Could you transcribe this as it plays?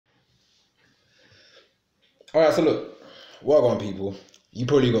Alright, so look, what on people? You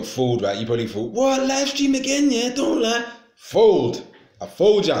probably got fooled, right? You probably thought, what, live stream again? Yeah, don't lie. Fooled. I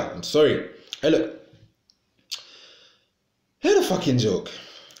fooled ya. I'm sorry. Hey, look. Hear the fucking joke.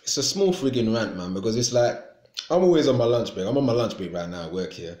 It's a small friggin' rant, man, because it's like, I'm always on my lunch break. I'm on my lunch break right now at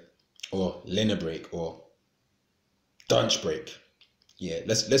work here. Or dinner break, or lunch break. Yeah,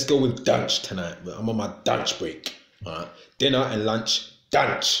 let's go with lunch tonight. I'm on my lunch break. Alright. Dinner and lunch,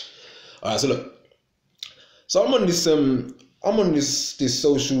 lunch. Alright, so look. So I'm on this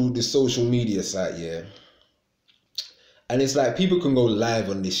social media site, yeah. And it's like people can go live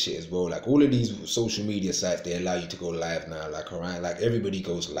on this shit as well. Like all of these social media sites, they allow you to go live now. Like alright, like everybody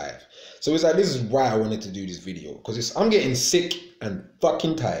goes live. So it's like this is why I wanted to do this video, because I'm getting sick and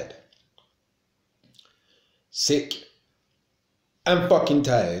fucking tired. Sick and fucking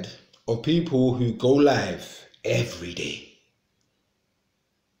tired of people who go live every day.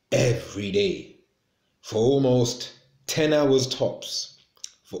 Every day. For almost 10 hours tops.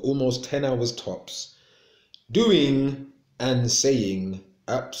 For almost 10 hours tops. Doing and saying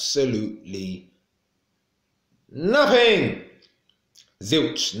absolutely nothing.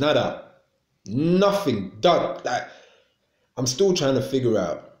 Zilch, nada. Nothing. Done. I'm still trying to figure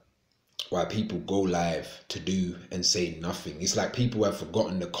out why people go live to do and say nothing. It's like people have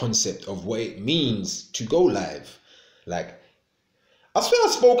forgotten the concept of what it means to go live. Like, I swear I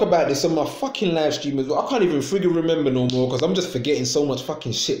spoke about this on my fucking live stream as well. I can't even friggin' remember no more because I'm just forgetting so much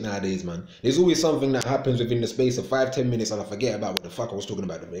fucking shit nowadays, man. There's always something that happens within the space of 5-10 minutes and I forget about what the fuck I was talking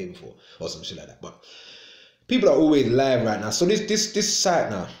about the day before or some shit like that. But people are always live right now. So this site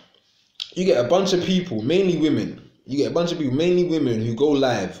now, you get a bunch of people, mainly women. You get a bunch of people, mainly women, who go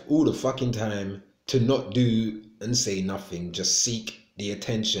live all the fucking time to not do and say nothing, just seek the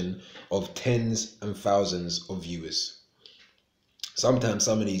attention of tens and thousands of viewers. Sometimes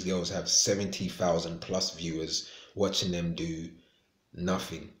some of these girls have 70,000 plus viewers watching them do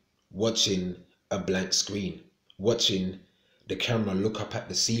nothing, watching a blank screen, watching the camera look up at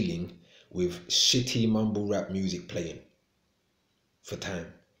the ceiling with shitty mumble rap music playing for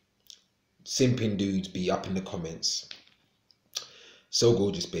time. Simping dudes be up in the comments. So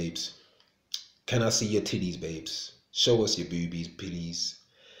gorgeous, babes. Can I see your titties, babes? Show us your boobies, please.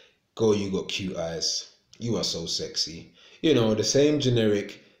 Girl, you got cute eyes. You are so sexy. You know, the same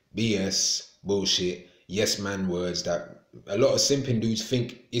generic BS bullshit, yes man words that a lot of simping dudes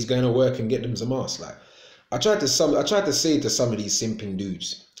think is going to work and get them some ass. Like, I tried to say to some of these simping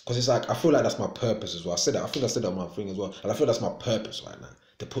dudes, because it's like, I feel like that's my purpose as well. I think I said that on my thing as well. And I feel that's my purpose right now,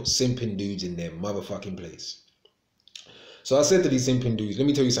 to put simping dudes in their motherfucking place. So I said to these simping dudes, let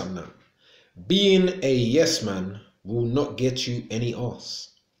me tell you something now. Being a yes man will not get you any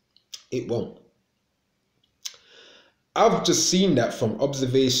ass. It won't. I've just seen that from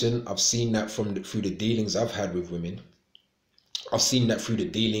observation. I've seen that through the dealings I've had with women. I've seen that through the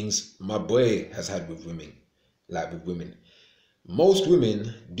dealings my boy has had with women. Like with women. Most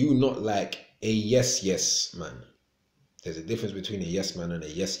women do not like a yes man. There's a difference between a yes man and a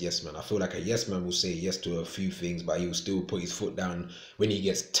yes man. I feel like a yes man will say yes to a few things, but he will still put his foot down when he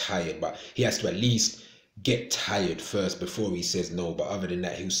gets tired. But he has to at least get tired first before he says no. But other than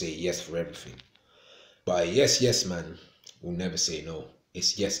that, he'll say yes for everything. But a yes man will never say no.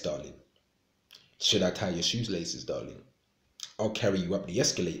 It's yes, darling. Should I tie your shoelaces, darling? I'll carry you up the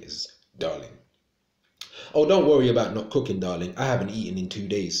escalators, darling. Oh, don't worry about not cooking, darling. I haven't eaten in 2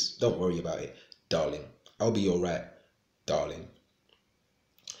 days. Don't worry about it, darling. I'll be alright, darling.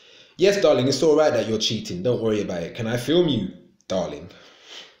 Yes, darling, it's alright that you're cheating. Don't worry about it. Can I film you, darling?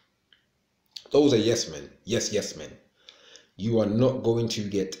 Those are yes men. Yes men. You are not going to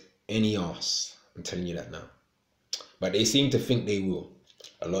get any ass. I'm telling you that now. But they seem to think they will.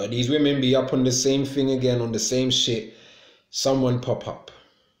 A lot of these women be up on the same thing again, on the same shit. Someone pop up.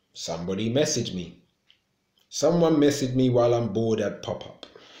 Somebody message me. Someone message me while I'm bored at pop up.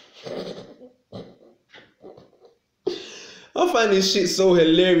 I find this shit so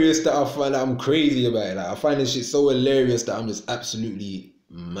hilarious that I find that I'm crazy about it. Like, I find this shit so hilarious that I'm just absolutely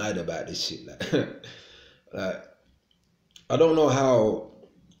mad about this shit. Like I don't know how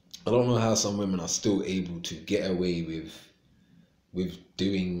some women are still able to get away with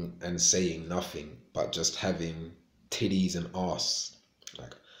doing and saying nothing, but just having titties and arse.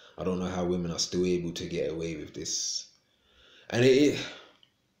 Like, I don't know how women are still able to get away with this. And this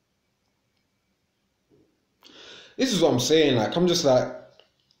is what I'm saying. Like, I'm just like,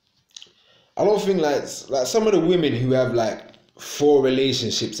 I don't think like some of the women who have like 4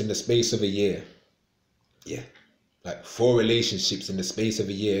 relationships in the space of a year. Yeah. Like 4 relationships in the space of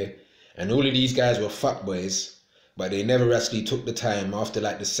a year, and all of these guys were fuckboys. but they never actually took the time after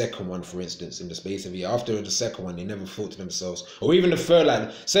like the second one, for instance, in the space of a year. After the second one, they never thought to themselves, or even the third,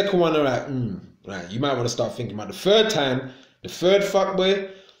 like second one, they're like, right, you might want to start thinking about the third time, the third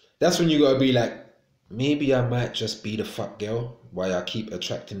fuckboy. That's when you gotta be like, maybe I might just be the fuck girl while I keep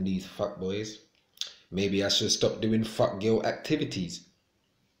attracting these fuck boys. Maybe I should stop doing fuck girl activities.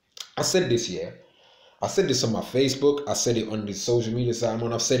 I said this, yeah. I said this on my Facebook. I said it on the social media site I'm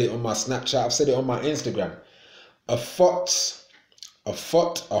on. I've said it on my Snapchat. I've said it on my Instagram. A hoe.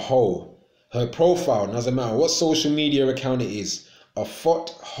 Her profile, doesn't matter what social media account it is, a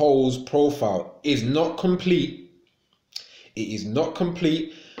hoe's profile is not complete. It is not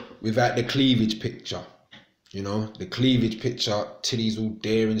complete without the cleavage picture. You know, the cleavage picture, titties all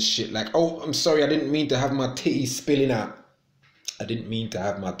there and shit. Like, oh, I'm sorry, I didn't mean to have my titties spilling out. I didn't mean to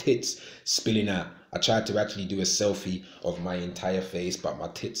have my tits spilling out. I tried to actually do a selfie of my entire face, but my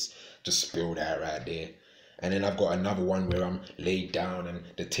tits just spilled out right there. And then I've got another one where I'm laid down and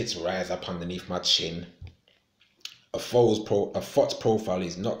the tits rise up underneath my chin. A FOT's profile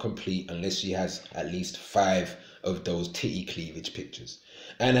is not complete unless she has at least 5 of those titty cleavage pictures.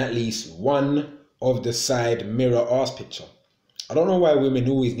 And at least 1 of the side mirror ass picture. I don't know why women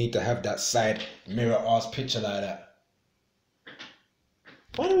always need to have that side mirror ass picture like that.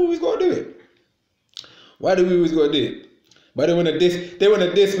 Why do we always gotta do it? Why do we always gotta do it? But they wanna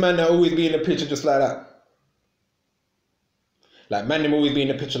diss man that always be in the picture just like that. Like man them always be in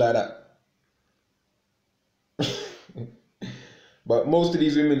the picture like that. But most of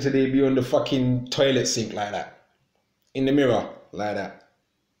these women today be on the fucking toilet sink like that. In the mirror, like that.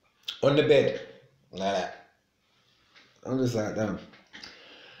 On the bed, like that. I'm just like, damn.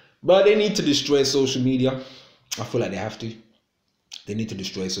 But they need to destroy social media. I feel like they have to. They need to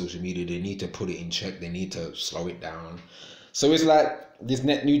destroy social media. They need to put it in check. They need to slow it down. So it's like this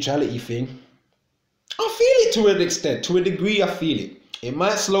net neutrality thing. I feel it to an extent. To a degree, I feel it. It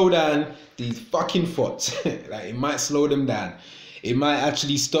might slow down these fucking FOTs. Like, it might slow them down. It might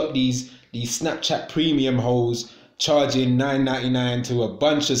actually stop these Snapchat premium hoes charging $9.99 to a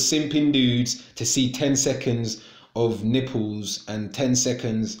bunch of simping dudes to see 10 seconds of nipples and 10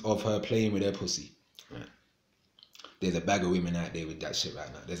 seconds of her playing with her pussy. Right. There's a bag of women out there with that shit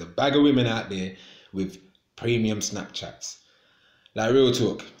right now. There's a bag of women out there with premium Snapchats. Like, real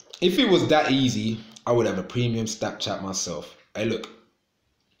talk. If it was that easy, I would have a premium Snapchat myself. Hey, look.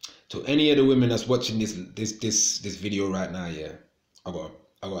 To any of the women that's watching this video right now, yeah, I got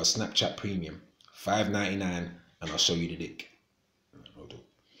a Snapchat premium, $5.99, and I'll show you the dick.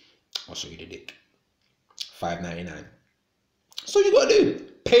 I'll show you the dick. $5.99. So you gotta do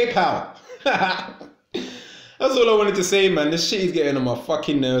PayPal. That's all I wanted to say, man. This shit is getting on my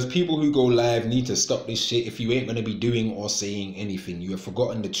fucking nerves. People who go live need to stop this shit. If you ain't gonna be doing or saying anything, you have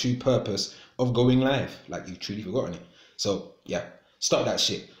forgotten the true purpose of going live. Like, you've truly forgotten it. So yeah, stop that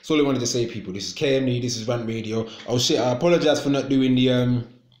shit. That's all I wanted to say, people. This is KMD. This is Rant Radio. Oh shit, I apologize for not doing the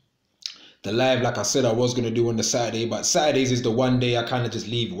live like I said I was gonna do on the Saturday, but Saturdays is the one day I kind of just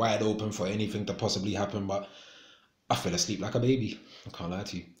leave wide open for anything to possibly happen. But I fell asleep like a baby. I can't lie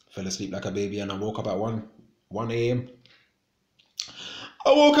to you. I fell asleep like a baby, and I woke up at 1 a.m.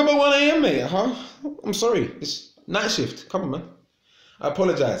 I woke up at 1 a.m, mate. Huh? I'm sorry. It's night shift. Come on, man. I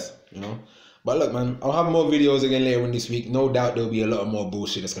apologize. You know. But look, man, I'll have more videos again later on this week. No doubt there'll be a lot of more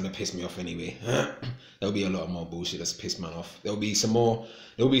bullshit that's gonna piss me off anyway. There'll be a lot of more bullshit that's pissed man off. There'll be some more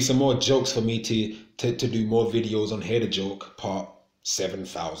jokes for me to do more videos on Hear the Joke part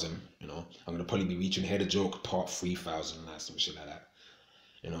 7,000. You know, I'm gonna probably be reaching Hear the Joke part 3,000 and some shit like that.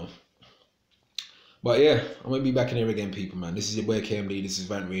 You know. But yeah, I'm gonna be back in here again, people, man. This is your boy KMD. This is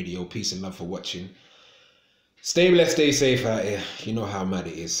Rant Radio. Peace and love for watching. Stay blessed, stay safe out here. You know how mad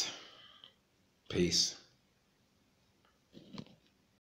it is. Peace.